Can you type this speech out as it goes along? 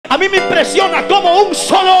mí me impresiona cómo un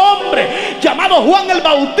solo hombre llamado Juan el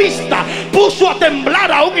Bautista puso a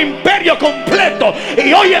temblar a un imperio completo.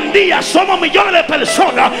 Y hoy en día somos millones de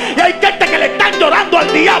personas y hay gente que le están llorando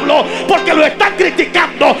al diablo porque lo están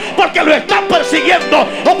criticando, porque lo están persiguiendo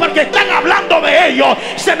o porque están hablando de ellos.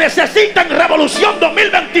 Se necesita en Revolución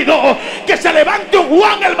 2022 que se levante un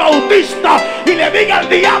Juan el Bautista y le diga al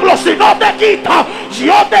diablo: si no te quita,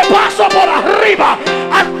 yo te paso por arriba.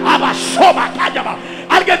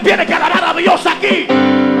 Alguien tiene que alabar a Dios aquí.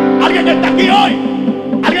 Alguien que está aquí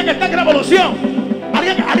hoy. Alguien que está en Revolución.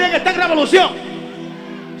 Alguien que está en Revolución.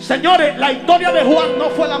 Señores, la historia de Juan no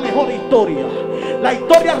fue la mejor historia. La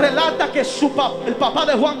historia relata que el papá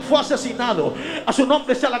de Juan fue asesinado. A su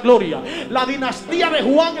nombre sea la gloria. La dinastía de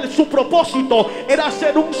Juan, su propósito era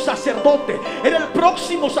ser un sacerdote. Era el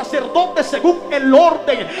próximo sacerdote según el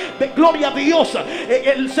orden de gloria a Dios,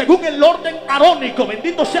 según el orden arónico.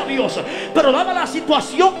 Bendito sea Dios. Pero dada la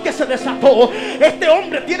situación que se desató, este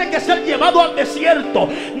hombre tiene que ser llevado al desierto.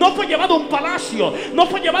 No fue llevado a un palacio, no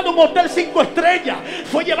fue llevado a un hotel 5 estrellas.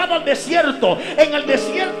 Fue llevado al desierto. En el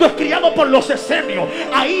desierto es criado por los esenios.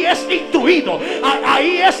 Ahí es instruido,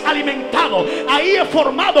 ahí es alimentado, ahí es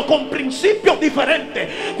formado con principios diferentes.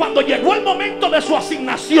 Cuando llegó el momento de su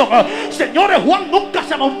asignación, señores, Juan nunca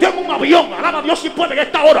se montó en un avión. Alaba a Dios si puede en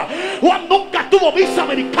esta hora. Juan nunca tuvo visa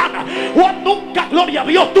americana. Juan nunca, gloria a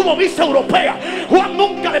Dios, tuvo visa europea. Juan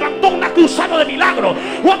nunca levantó una cruzada de milagro.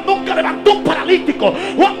 Juan nunca levantó un paralítico.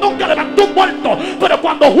 Juan nunca levantó un muerto. Pero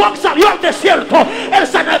cuando Juan salió al desierto, el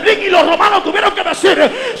Sanedrín y los romanos tuvieron que decir: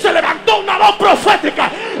 se levantó una voz profética.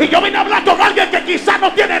 Y yo vine a hablar con alguien que quizás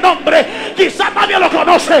no tiene nombre, quizás nadie lo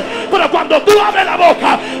conoce, pero cuando tú abres la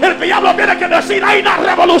boca, el diablo tiene que decir: hay una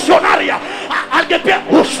revolucionaria. Alguien piensa: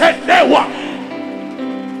 Usendewa.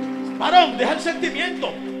 Varón, deja el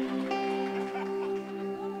sentimiento.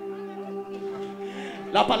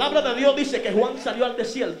 La palabra de Dios dice que Juan salió al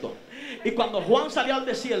desierto. Y cuando Juan salió al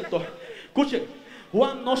desierto, escuchen,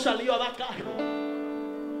 Juan no salió a dar carro.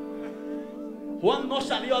 Juan no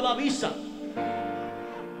salió a dar visa.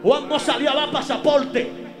 Juan no salió a dar pasaporte.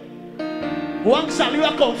 Juan salió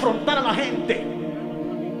a confrontar a la gente.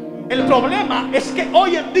 El problema es que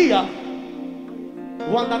hoy en día,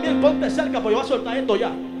 Juan Daniel, ponte cerca porque yo voy a soltar esto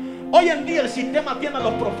ya. Hoy en día el sistema tiene a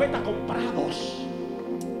los profetas comprados.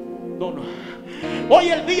 No. Hoy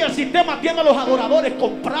en día el sistema tiene a los adoradores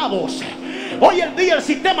comprados. Hoy en día el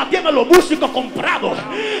sistema tiene a los músicos comprados.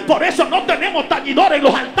 Por eso no tenemos tañidores en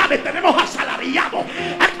los altares, tenemos asalariados.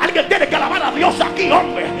 Alguien tiene que alabar a Dios aquí,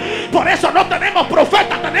 hombre. Por eso no tenemos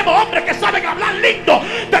profetas, tenemos hombres que saben hablar lindo.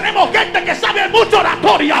 Tenemos gente que sabe mucha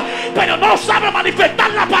oratoria, pero no sabe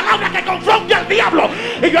manifestar la palabra que confronte al diablo.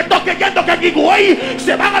 Y yo estoy creyendo que en HIGUEY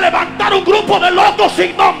se van a levantar un grupo de locos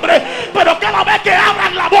sin nombre, pero cada vez que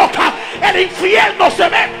abran la boca, el infierno se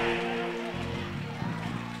ve.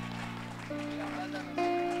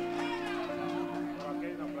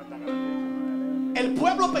 El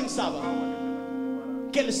pueblo pensaba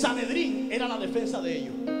que el Sanedrín era la defensa de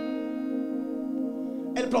ellos.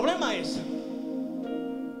 El problema es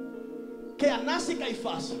que Anás y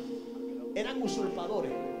Caifás eran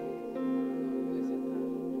usurpadores.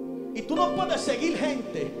 Y tú no puedes seguir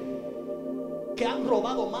gente que han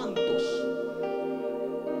robado mantos.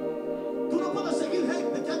 Tú no puedes seguir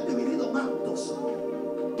gente que han dividido mantos.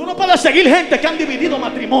 Tú no puedes seguir gente que han dividido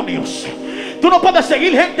matrimonios. Tú no puedes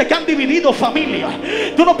seguir gente que han dividido familia.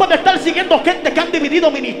 Tú no puedes estar siguiendo gente que han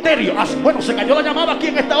dividido ministerio. Bueno, se cayó la llamada aquí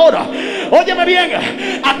en esta hora. Óyeme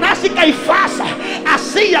bien, Anás y Caifás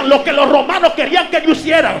hacían lo que los romanos querían que ellos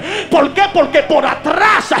hicieran. ¿Por qué? Porque por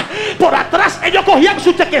atrás ellos cogían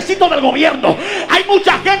su chequecito del gobierno. Hay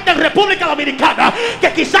mucha gente en República Dominicana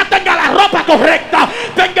que quizás tenga la ropa correcta,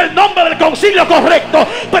 tenga el nombre del concilio correcto,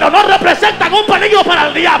 pero no representan un peligro para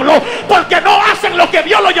el diablo, porque no hacen lo que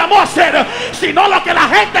Dios lo llamó a hacer, sino lo que la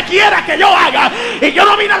gente quiera que yo haga. Y yo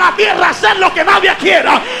no vine a la tierra a hacer lo que nadie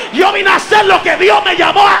quiera. Yo vine a hacer lo que Dios me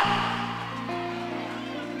llamó a.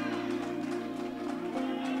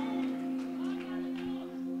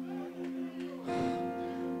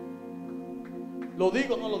 ¿Lo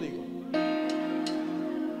digo o no lo digo?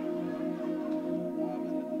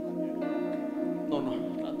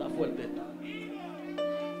 No, está fuerte.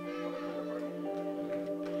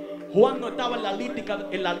 Juan no estaba en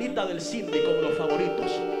la lista del síndico de los favoritos.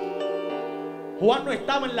 Juan no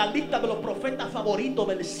estaba en la lista de los profetas favoritos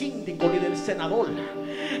del síndico, ni del senador,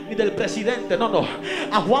 ni del presidente. No.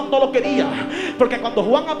 A Juan no lo quería, porque cuando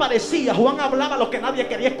Juan aparecía, Juan hablaba lo que nadie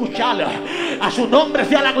quería escuchar. A su nombre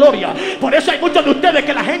sea la gloria. Por eso hay muchos de ustedes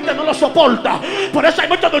que la gente no lo soporta. Por eso hay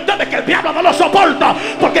muchos de ustedes que el diablo no lo soporta.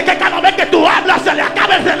 Porque es que cada vez que tú hablas se le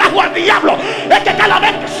acaba el relajo al diablo. Es que cada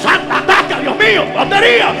vez, mío,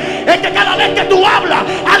 batería. Es que cada vez que tú hablas,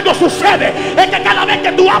 algo sucede. Es que cada vez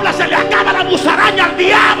que tú hablas, se le acaba la musaraña al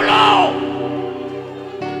diablo.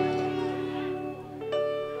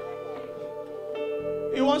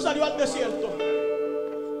 Y Juan salió al desierto.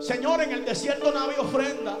 Señor, en el desierto no había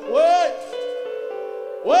ofrenda.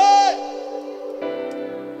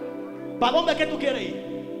 ¿Para dónde es que tú quieres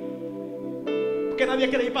ir? Porque nadie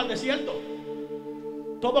quiere ir para el desierto.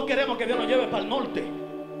 Todos queremos que Dios nos lleve para el norte.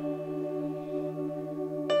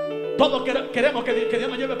 Todos queremos que Dios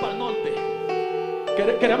nos lleve para el norte.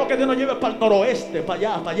 Queremos que Dios nos lleve para el noroeste, para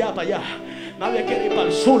allá, para allá, para allá. Nadie quiere ir para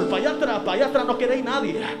el sur, para allá atrás no quiere ir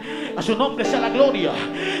nadie. A su nombre sea la gloria.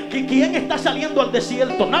 ¿Quién está saliendo al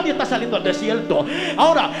desierto? Nadie está saliendo al desierto.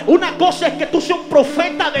 Ahora, una cosa es que tú seas un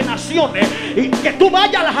profeta de naciones y que tú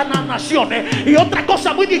vayas a las naciones, y otra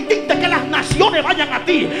cosa muy distinta es que las naciones vayan a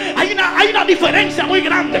ti. Hay una diferencia muy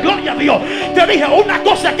grande, gloria a Dios. Te dije, una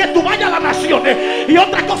cosa es que tú vayas a las naciones y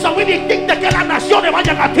otra cosa muy distinta es que las naciones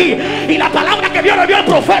vayan a ti. Y la palabra que Dios le dio al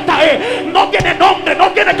profeta es: no tiene nombre,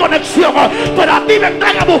 no tiene conexión, pero a ti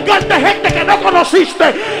vendrán a buscarte gente que no conociste,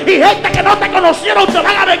 y gente que no te conocieron te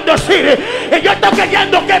van a bendecir. Y yo estoy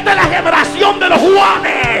creyendo que esta es la generación de los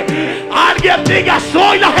Juanes. Alguien diga: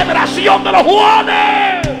 soy la generación de los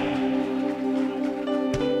Juanes.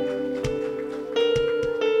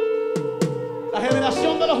 La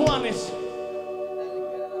generación de los Juanes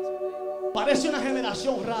parece una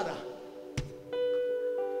generación rara.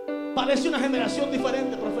 Parece una generación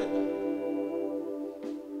diferente, profeta.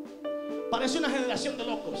 Parece una generación de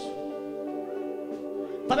locos.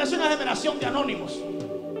 Parece una generación de anónimos.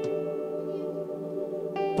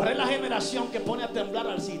 Pero es la generación que pone a temblar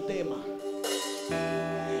al sistema.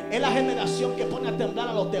 Es la generación que pone a temblar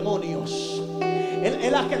a los demonios.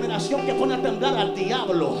 Es la generación que pone a temblar al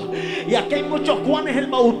diablo. Y aquí hay muchos Juanes el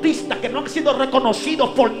Bautista que no han sido reconocidos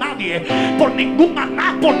por nadie, por ningún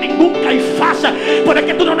Anás, por ningún Caifás. Pero es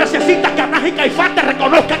que tú no necesitas que Anás y Caifás te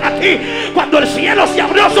reconozcan a ti. Cuando el cielo se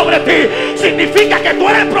abrió sobre ti, significa que tú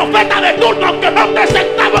eres el profeta de turno, aunque no estés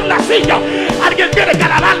sentado en la silla. Alguien tiene que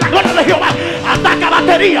alabar la gloria de Jehová. Ataca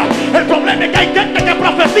batería. El problema es que hay gente que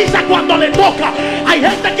profetiza cuando le toca. Hay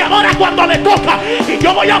gente que adora cuando le toca. Y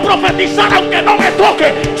yo voy a profetizar aunque no me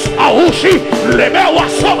toque. Aún sí le veo a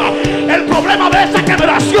soga. El problema de esa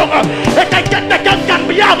generación es que hay gente que han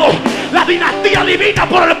cambiado la dinastía divina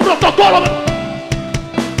por el protocolo.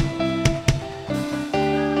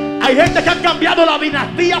 Hay gente que ha cambiado la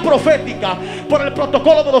dinastía profética por el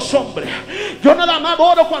protocolo de los hombres. Yo nada más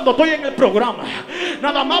oro cuando estoy en el programa.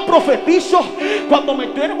 Nada más profetizo cuando me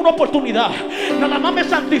tienen una oportunidad. Nada más me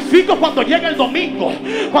santifico cuando llega el domingo,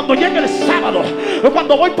 cuando llega el sábado,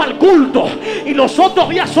 cuando voy para el culto. Y los otros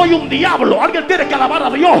días soy un diablo. Alguien tiene que alabar a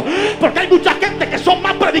Dios, porque hay mucha gente que son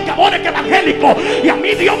más predicadores que evangélicos. Y a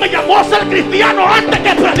mí Dios me llamó a ser cristiano antes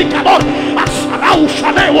que predicador.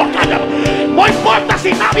 No importa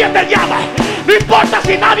si nadie te llama, no importa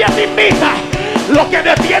si nadie te invita. Lo que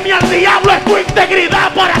detiene al diablo es tu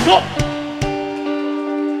integridad para tú.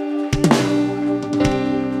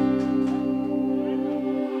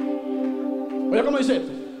 Oye, ¿cómo dice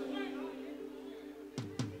esto?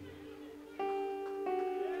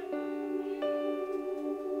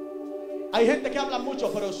 Hay gente que habla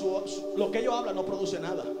mucho, pero lo que ellos hablan no produce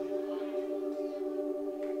nada.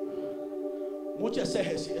 Mucha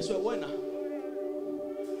exégesis, eso es buena.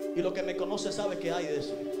 Y lo que me conoce sabe que hay de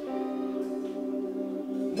eso.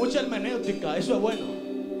 Mucha hermenéutica, eso es bueno.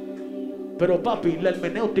 Pero papi, la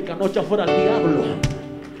hermenéutica no echa fuera al diablo.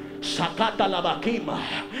 Sacata la vaquima.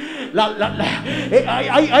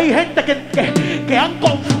 Hay gente que han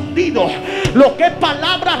confundido lo que es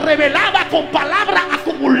palabra revelada con palabra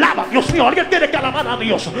acumulada. Dios mío, alguien tiene que alabar a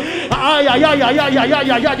Dios. Ay.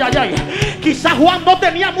 Quizás Juan no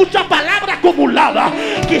tenía mucha palabra acumulada.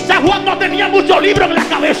 Quizás Juan no tenía muchos libros en la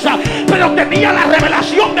cabeza, pero tenía la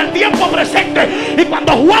revelación del tiempo presente. Y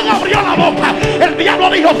cuando Juan abrió la boca, el diablo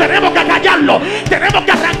dijo: tenemos que callarlo, tenemos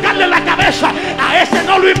que arrancarle la cabeza. A ese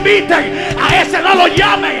no lo inviten, a ese no lo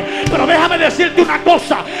llamen. Pero déjame decirte una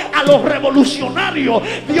cosa: a los revolucionarios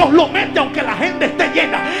Dios lo mete aunque la gente esté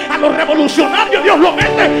llena. A los revolucionarios Dios lo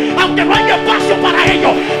mete aunque no haya espacio para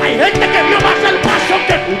ellos. Hay gente que Dios va a hacer paso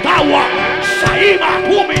que Cutagua, Saíba,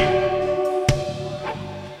 Cumi.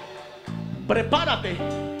 Prepárate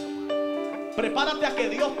a que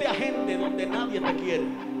Dios te agende donde nadie te quiere.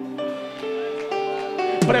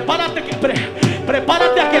 Prepárate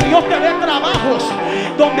a que Dios te dé trabajos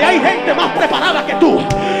donde hay gente más preparada que tú.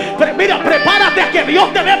 Prepárate a que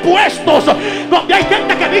Dios te dé puestos donde hay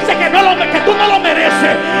gente que dice que tú no lo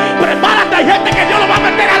mereces. Prepárate, hay gente que Dios lo va a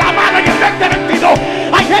meter a la mano en el 2022.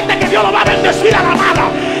 Hay gente que Dios lo va a bendecir a la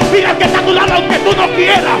mano. Mira el que está a tu lado, tú no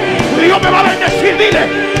quieras, Dios me va a bendecir.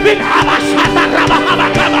 Dile, abasata,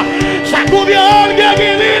 rabajabacaba. Sacude a alguien y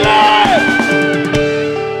dile.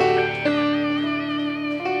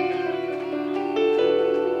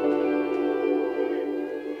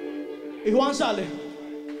 Y Juan sale,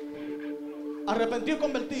 arrepentido y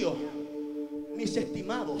convertido. Mis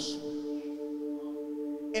estimados,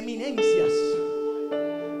 eminencias,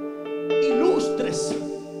 ilustres,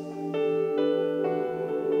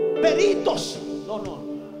 peritos,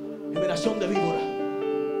 generación de víbora.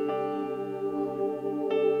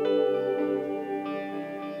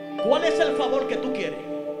 ¿Cuál es el favor que tú quieres?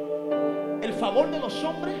 ¿El favor de los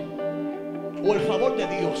hombres o el favor de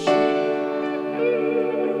Dios?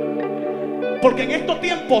 Porque en estos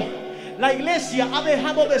tiempos la iglesia ha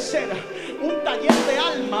dejado de ser un taller de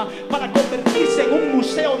alma para convertirse en un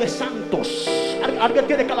museo de santos. Alguien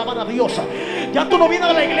tiene que alabar a Dios. Ya tú no vienes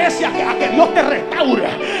a la iglesia a que Dios te restaure,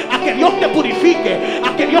 a que Dios te purifique,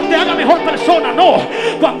 a que Dios te haga mejor persona. No,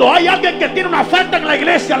 cuando hay alguien que tiene una falta en la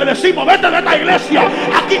iglesia, le decimos, vete de esta iglesia,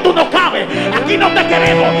 aquí tú no cabes, aquí no te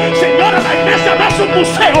queremos. Señora, la iglesia no es un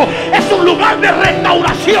museo, es un lugar de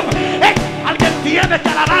restauración. Alguien tiene que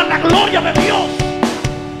alabar la gloria de Dios.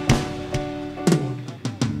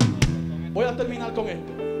 Voy a terminar con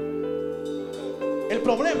esto. El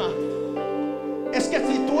problema es que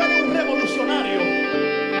si tú eres un revolucionario,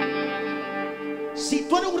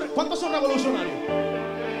 ¿cuántos son revolucionarios?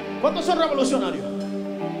 ¿Cuántos son revolucionarios?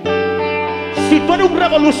 Si tú eres un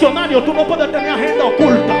revolucionario, tú no puedes tener agenda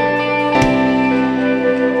oculta.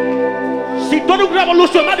 Si tú eres un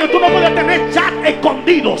revolucionario, tú no puedes tener chat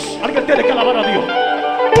escondidos. Alguien tiene que alabar a Dios.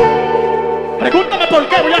 Pregúntame por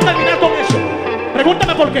qué. Voy a terminar con eso.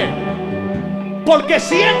 Pregúntame por qué. Porque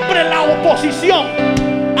siempre la oposición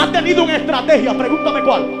ha tenido una estrategia. Pregúntame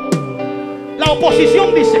cuál. La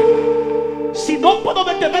oposición dice: si no puedo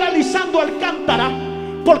detener a Lisandro Alcántara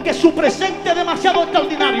porque su presente es demasiado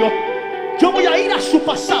extraordinario, yo voy a ir a su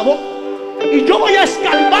pasado y yo voy a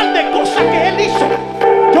escarbar de cosas que él hizo.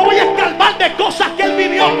 Yo voy a escarbar de cosas que él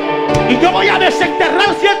vivió y yo voy a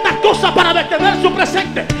desenterrar ciertas cosas para detener su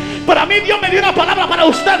presente. Pero a mí Dios me dio una palabra para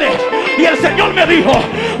ustedes y el Señor me dijo: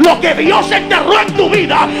 lo que Dios enterró en tu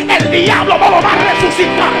vida, el diablo no lo va a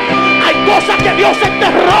resucitar. Hay cosas que Dios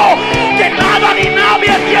enterró que nada ni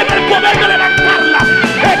nadie tiene el poder de levantarla.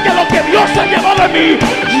 Es que lo que Dios se llevó de mí,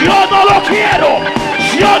 yo no lo quiero.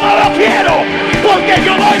 Yo no lo quiero, porque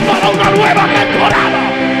yo voy para una nueva temporada.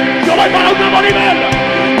 Yo voy para un nuevo nivel.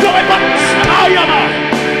 Yo voy para... ¡Ay, amor!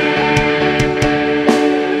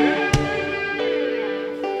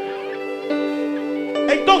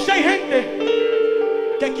 Entonces hay gente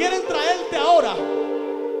que quieren traerte ahora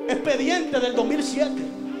expediente del 2007,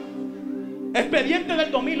 expediente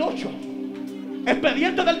del 2008,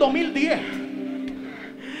 expediente del 2010.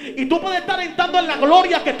 Y tú puedes estar entrando en la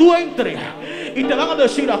gloria que tú entres y te van a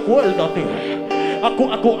decir: acuérdate,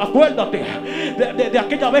 acuérdate de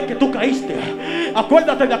aquella vez que tú caíste,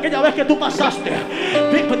 acuérdate de aquella vez que tú pasaste.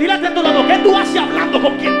 Dile a tu lado: ¿qué tú haces hablando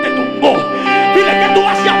con quien te tumbó? Dile: ¿qué tú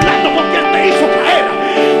haces hablando con quien te hizo caer?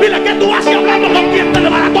 Dile: ¿qué tú haces hablando con quien te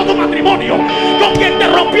desbarató tu matrimonio? Con quien te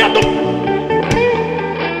rompió tu...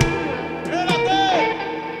 Espérate.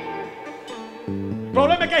 El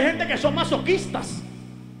problema es que hay gente que son masoquistas.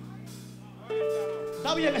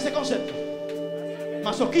 ¿Está bien ese concepto?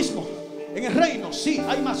 Masoquismo en el reino. Sí,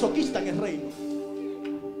 hay masoquistas en el reino.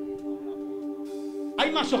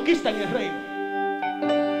 Hay masoquistas en el reino.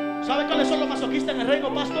 ¿Sabe cuáles son los masoquistas en el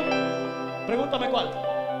reino, pastor? Pregúntame cuál.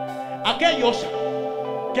 Aquellos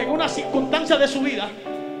que en una circunstancia de su vida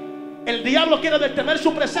el diablo quiere detener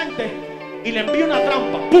su presente y le envía una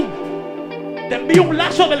trampa. ¡Pum! Te envía un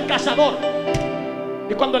lazo del cazador.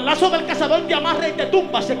 Y cuando el lazo del cazador te amarra y te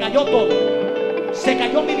tumba, se cayó todo. Se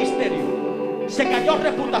cayó ministerio, se cayó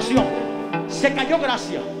reputación, se cayó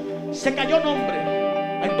gracia, se cayó nombre.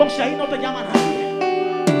 Entonces ahí no te llama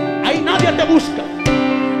nadie, ahí nadie te busca,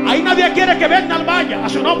 ahí nadie quiere que Bernald vaya, a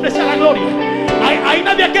su nombre sea la gloria. Ahí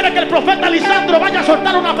nadie quiere que el profeta Lisandro vaya a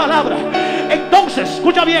soltar una palabra. Entonces,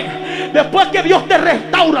 escucha bien, después que Dios te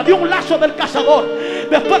restaura de un lazo del cazador,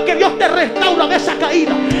 después que Dios te restaura de esa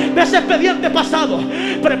caída, de ese expediente pasado,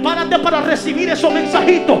 prepárate para recibir esos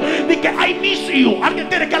mensajitos de que I miss you. Alguien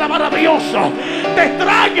tiene que alabar a Dios. Te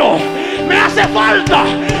extraño, me hace falta.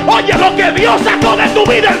 Oye, lo que Dios sacó de tu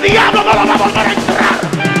vida, el diablo no lo va a volver a entrar.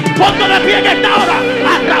 Ponte de pie en esta hora.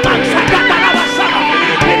 Alabanza, catarabasada.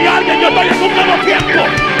 Dile a alguien: yo estoy en un nuevo tiempo.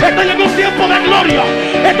 Estoy en un tiempo de gloria.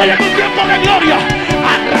 Estoy en un tiempo de gloria.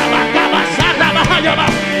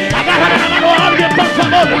 Agárrale la mano a alguien, por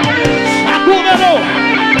favor. Sacúdelo.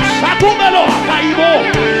 Sacúdelo. Caído.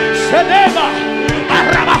 Se deba.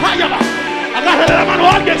 Arrabajayaba. Agarra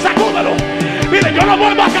yo no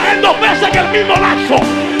vuelvo a caer 2 veces en el mismo lazo.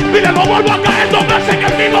 Mire, no vuelvo a caer 2 veces en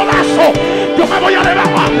el mismo lazo. Yo me voy a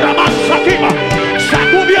levantar, la mansa aquí.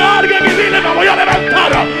 Sacude a alguien y dile, me voy a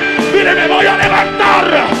levantar. Mire, me voy a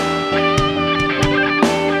levantar.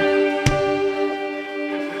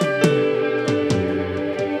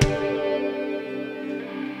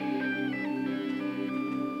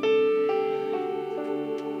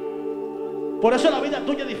 Por eso la vida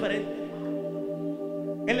tuya es diferente.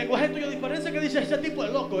 El lenguaje tuyo es diferente. Que dice ese tipo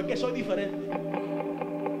de loco, es que soy diferente.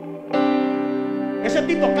 Ese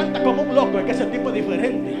tipo canta como un loco, es que ese tipo es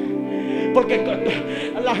diferente. Porque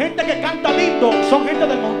la gente que canta lindo son gente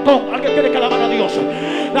del montón. Alguien tiene que alabar a Dios.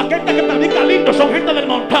 La gente que predica lindo son gente del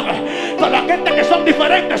montón. Pero la gente que son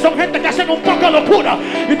diferentes son gente que hacen un poco de locura.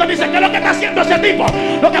 Y tú dices, ¿qué es lo que está haciendo ese tipo?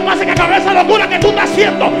 Lo que pasa es que con esa locura que tú estás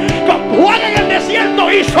haciendo, Juan en el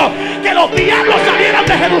desierto hizo que los diablos salieran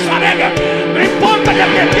de Jerusalén. No importa que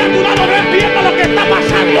el que esté a tu lado no entienda lo que está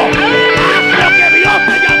pasando. Haz lo que Dios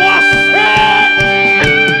te llamó a hacer.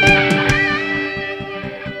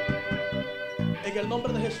 En el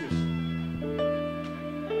nombre de Jesús.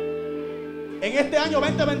 En este año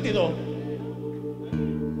 2022,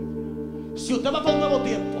 si usted va para un nuevo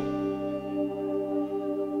tiempo,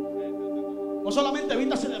 no solamente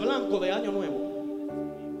vístase de blanco de año nuevo,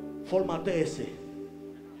 formatéese.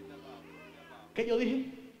 ¿Qué yo dije?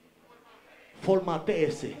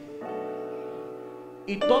 Formatéese.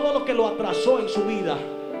 Y todo lo que lo atrasó en su vida,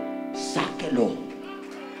 sáquelo,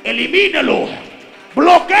 elimínelo,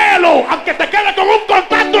 bloquéelo, aunque te quede con un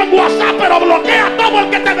contacto en WhatsApp, pero bloquea todo el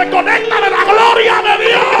que te desconecta de la gloria de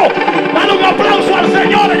Dios. Dale un aplauso al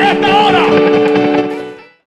Señor en esta hora.